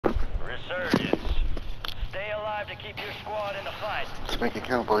survive to keep your squad in the fight. Let's make it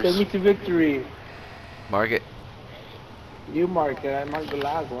count, boys. Take me to victory. Mark it. You mark it. I marked the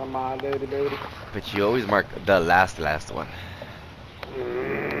last one, my baby. But you always mark the last one.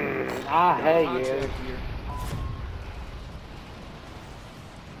 I hate you.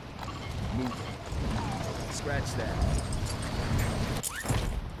 Move. Scratch that.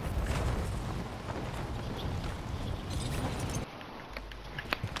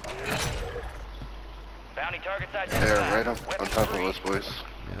 Bounty targets They're identified. right on top of us, boys.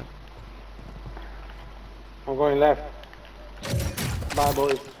 Yep. I'm going left. Bye,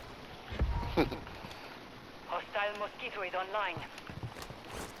 boys. Hostile mosquito is online.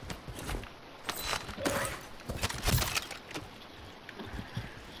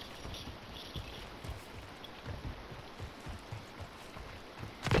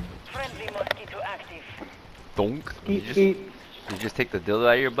 Friendly mosquito active. Donk. Skeet, skeet. You just take the dildo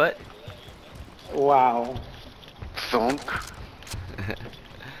out of your butt? Wow. Thunk.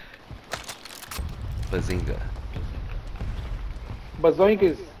 Bazinga.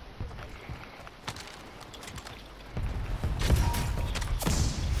 Bazoinkas.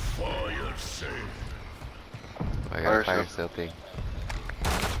 Fire safe. I got a fire Fire sale thing.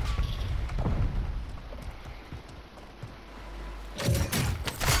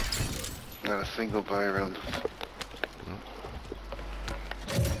 Not a single buy around us.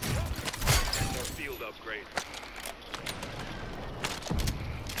 More field upgrade.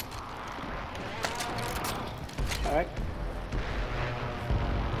 Alright.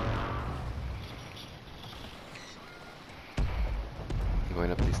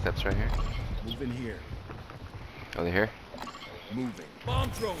 Going up these steps right here. Moving here. Oh, they're here? Moving. Bomb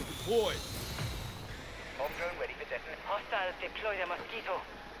drone deployed. Home drone ready for detonate. Hostiles deploy the mosquito.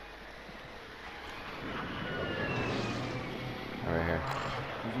 Oh, right here.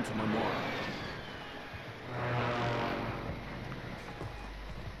 Moving to my mark.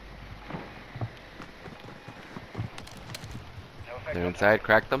 No effect They're on inside.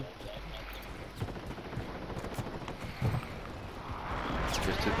 Crack them.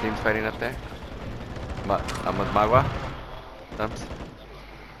 There's two teams fighting up there. I'm with Magua. Thumbs.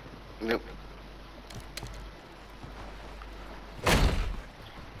 Nope.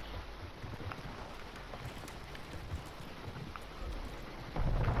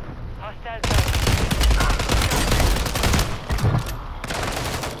 hostile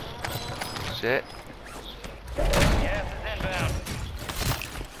Shit. gas is inbound.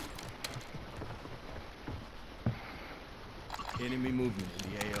 Enemy movement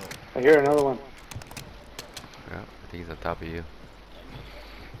in the AO. I hear another one. Yeah, I think he's on top of you.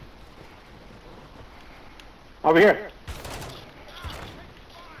 Over here.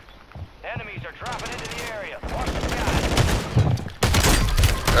 Enemies are dropping into the area. Watch the skies.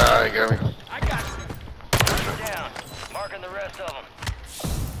 Ah, he got me. I got you. Down. Marking the rest of them.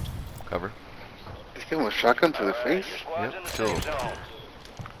 Cover. He's giving him a shotgun to the face? Your squad's Yep, in the sure. safe zone.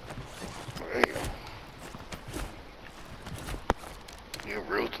 There you go. You're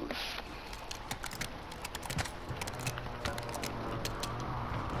ruthless.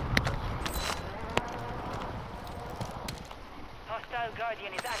 Hostile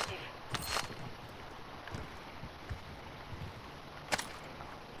Guardian is active.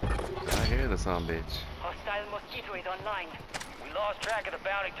 I hear the son bitch. Hostile Mosquito is online. We lost track of the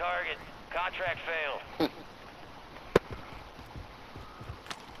bounty target. Contract failed.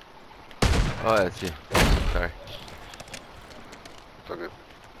 Oh, that's you. Sorry. It's all good.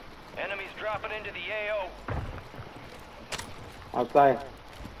 Enemies dropping into the AO. Outside.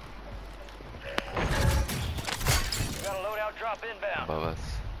 We got a loadout drop inbound. Above us.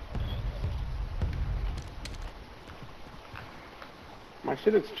 My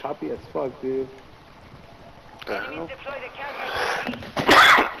shit is choppy as fuck, dude. The Enemies hell? deploy the counter.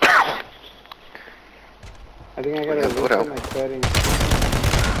 I think I We gotta got look loadout. at my settings.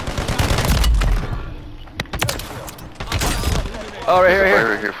 Oh, right here,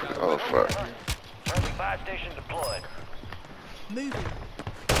 There's a here. fire right here. Oh, fuck. Friendly buy station deployed. Moving.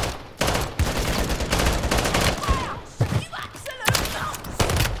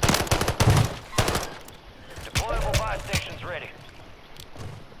 Deployable buy stations ready.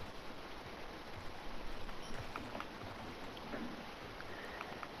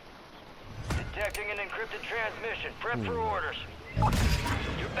 Detecting an encrypted transmission. Prep for orders.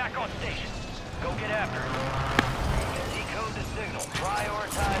 You're back on station. Go get after it. Decode the signal.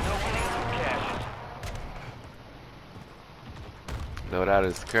 Prioritize openings of caches. Loadout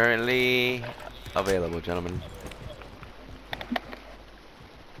is currently available, gentlemen.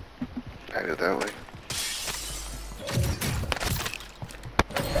 I did that way.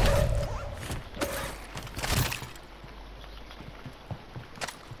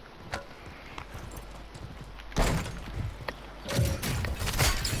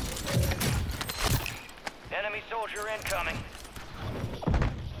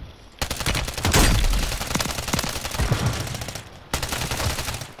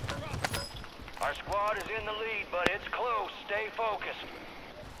 focused.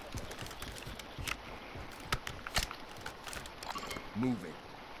 Moving.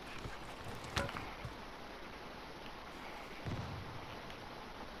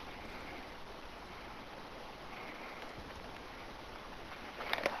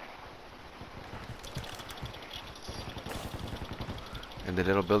 In the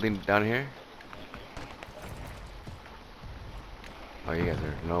little building down here? Oh, you guys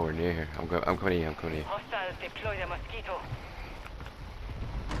are nowhere near here. I'm coming to you, I'm coming to you. Hostiles deploy the Mosquito.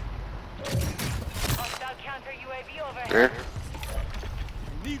 Hostile counter UAV overhead. There?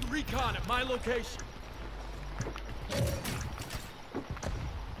 Need recon at my location.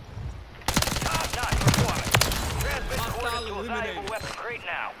 Top-notch performance. Transmit Hostile orders to a valuable eliminated. weapon crate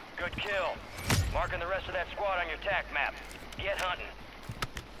now. Good kill. Marking the rest of that squad on your TAC map. Get hunting.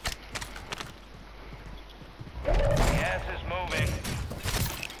 Gas is moving.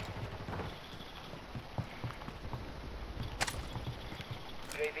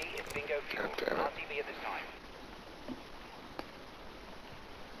 UAV is bingo fuel. God damn it. RTB at this time.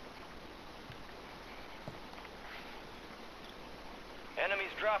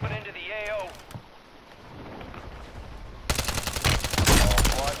 Enemies dropping into the AO. All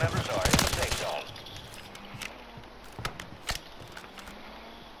squad members are in the safe zone.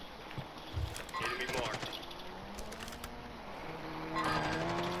 Enemy marked.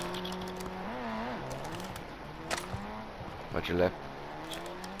 Watch your left.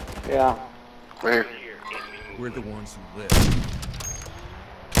 Yeah. Where? We're the ones who live.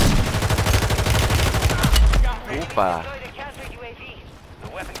 Oopa. Deploy the counter UAV. The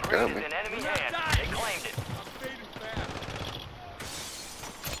weapon Got crate is me. in enemy hands. They claimed it.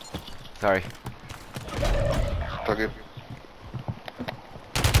 Sorry. Fuck it.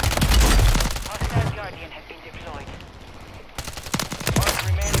 Hostile Guardian has been deployed. Mark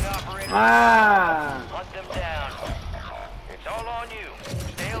remaining operators. Ah! Hunt them down. It's all on you.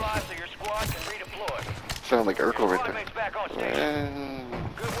 Stay alive so your squad can redeploy. Sound like Urkel right Squad there. mates back on station.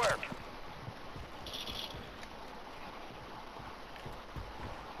 Good work.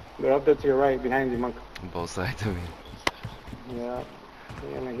 They're up there to your right, behind you, Monk. On both sides of me. Yeah.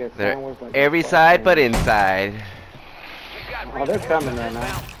 You're gonna get They're sandwiched like every a side but fucking- inside. We've got Oh, they're coming right now.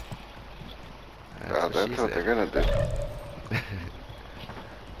 inbound. Oh, what that's she what they're said. gonna do.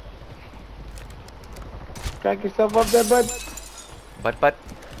 Crack yourself up there, bud. But.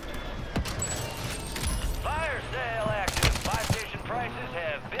 Fire sale active. Buy station prices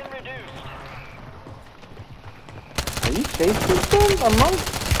have been reduced. Are you chasing them, a monk?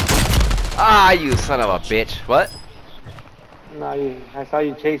 Ah, you son of a bitch. What? No, I saw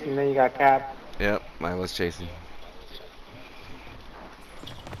you chasing, then you got capped. Yep, I was chasing.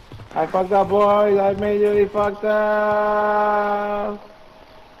 I fucked up, boys. I majorly fucked up.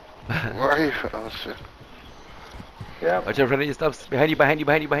 Where are you? Oh shit. Yep. Watch out in front of you, Stubbs. Behind you.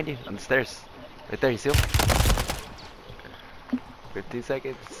 On the stairs. Right there, you see him? 15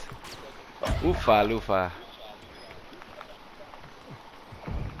 seconds. Oofa, loofa.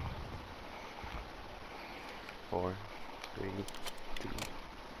 Four, 3, 2.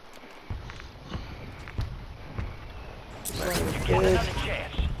 Get another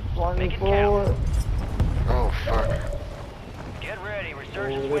chance. Make it 24. count. Oh fuck. Get ready. Oh,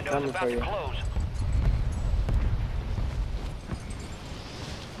 Resurgence they're window's coming about for to you. close.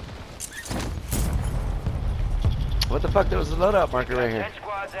 What the fuck? There was a loadout marker right here. 10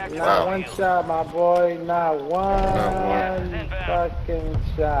 squads active. Not Wow. one shot, my boy. Not one one. fucking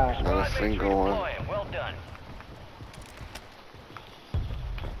shot. Not a single one. Redeploying. Well done.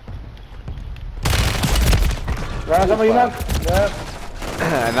 Right, somebody you knock? Yep.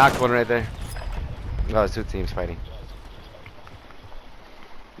 I knocked one right there. Oh, it's 2 teams fighting.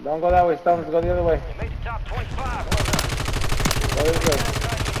 Don't go that way, Stones. Go the other way. You made the top 25. Well done. Go this way.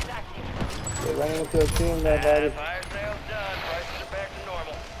 Guardian is active. You're running into a team there, buddy. Fire sale's done. Prices are back to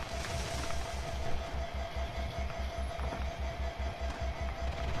normal.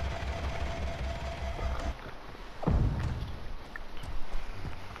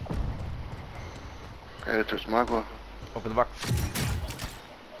 Headed towards Magua. Open the box.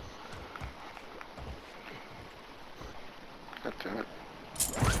 God damn it.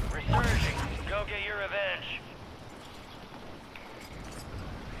 Resurging. Go get your revenge.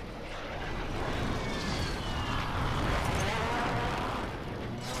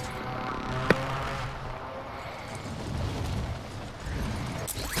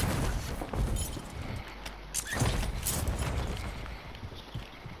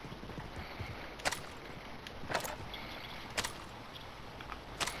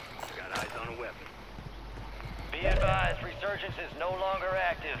 Got eyes on a weapon. Be advised, resurgence is no longer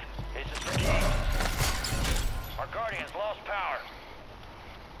active. This is for keeps. Our Guardians lost power.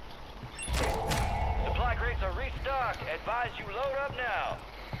 Supply crates are restocked. Advise you load up now.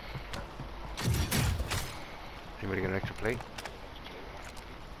 Anybody got an extra plate?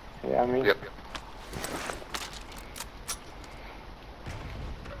 Yeah, I mean. Yep.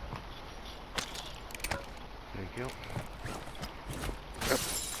 Thank you.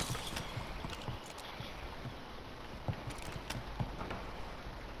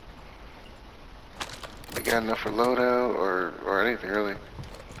 We got enough for loadout or anything really.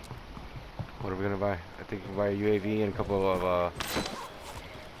 What are we gonna buy? I think we can buy a UAV and a couple of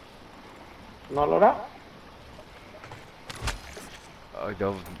No load up?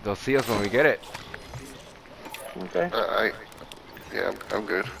 they'll see us when we get it. Okay. Yeah, I'm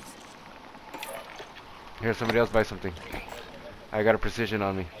good. Here, somebody else buy something. I got a precision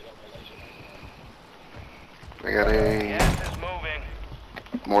on me. I got a Gas is moving.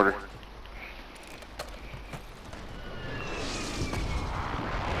 mortar.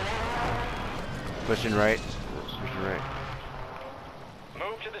 Pushing right. Pushing right.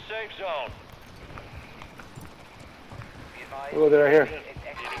 Move to the safe zone. Oh, they're right here.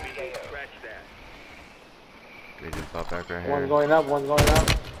 They just pop back right One's here. going up, one's going up.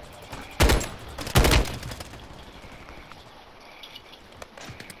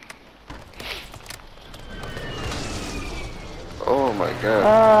 Oh my god.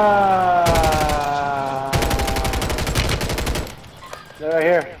 Ah! They're right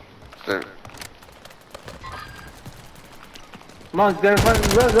here. There. Monks, they're in front.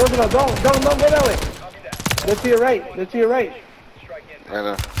 Roosevelt, don't go that way. They're to your right. They're to your right. I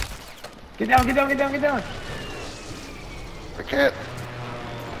know. Get down, get down, get down, get down. I can't.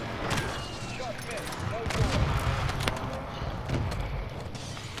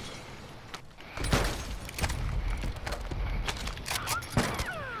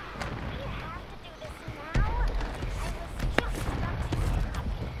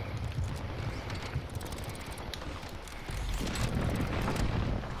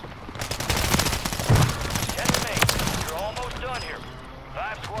 You're almost done here.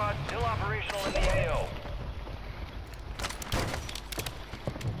 5 squads still operational in the AO.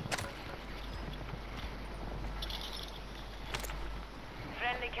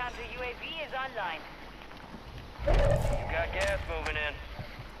 Friendly counter UAV is online. You got gas moving in.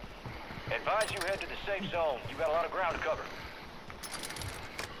 Advise you head to the safe zone. You got a lot of ground to cover.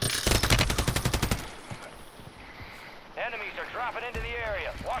 Enemies are dropping into the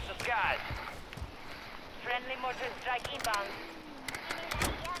area. Watch the skies. Friendly mortar strike inbound.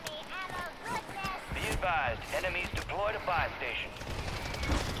 Be advised, enemies deployed a buy station.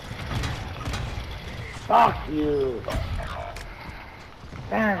 Fuck you.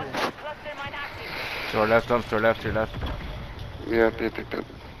 Damn it. Cluster mine active. To our left, to our left, to your left. Yeah, they picked up.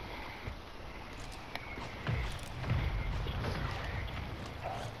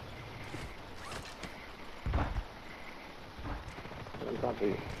 I'm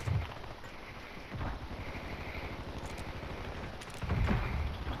copy.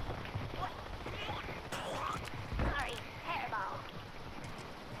 Sorry, hairball.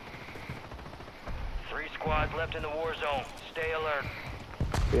 3 squads left in the war zone. Stay alert.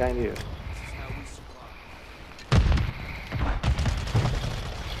 Behind you.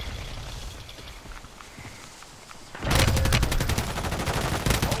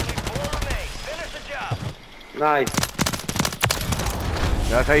 Only 4 remain. Finish the job. Nice.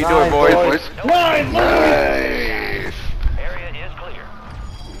 That's how you do Nice, it, boys. boys. Nice, Nice. Area is clear.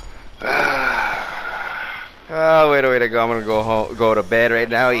 Ah, way to go. I'm gonna go home, go to bed right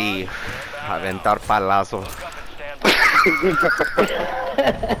now y aventar palazo. Look up and stand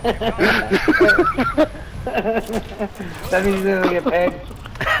by. That means you're gonna get paid.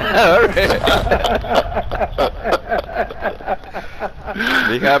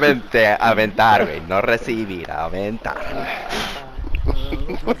 Dije aventar, güey, no recibir, aventar.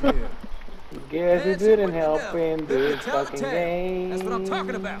 Guess you didn't help in this fucking game. That's what I'm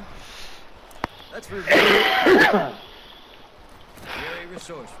talking about. Let's review. Very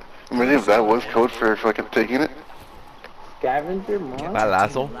resourceful. I mean, if that was code for fucking taking it. Scavenger monster.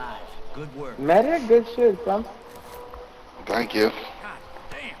 Palazo. Good work. Medic, good shit, son. Thank you. God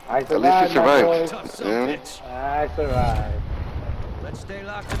damn. I At least survived, you my survived. boys. Tough son Yeah. of a bitch. I survived. Let's stay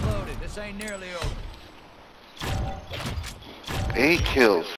locked and loaded. This ain't nearly over. 8 kills.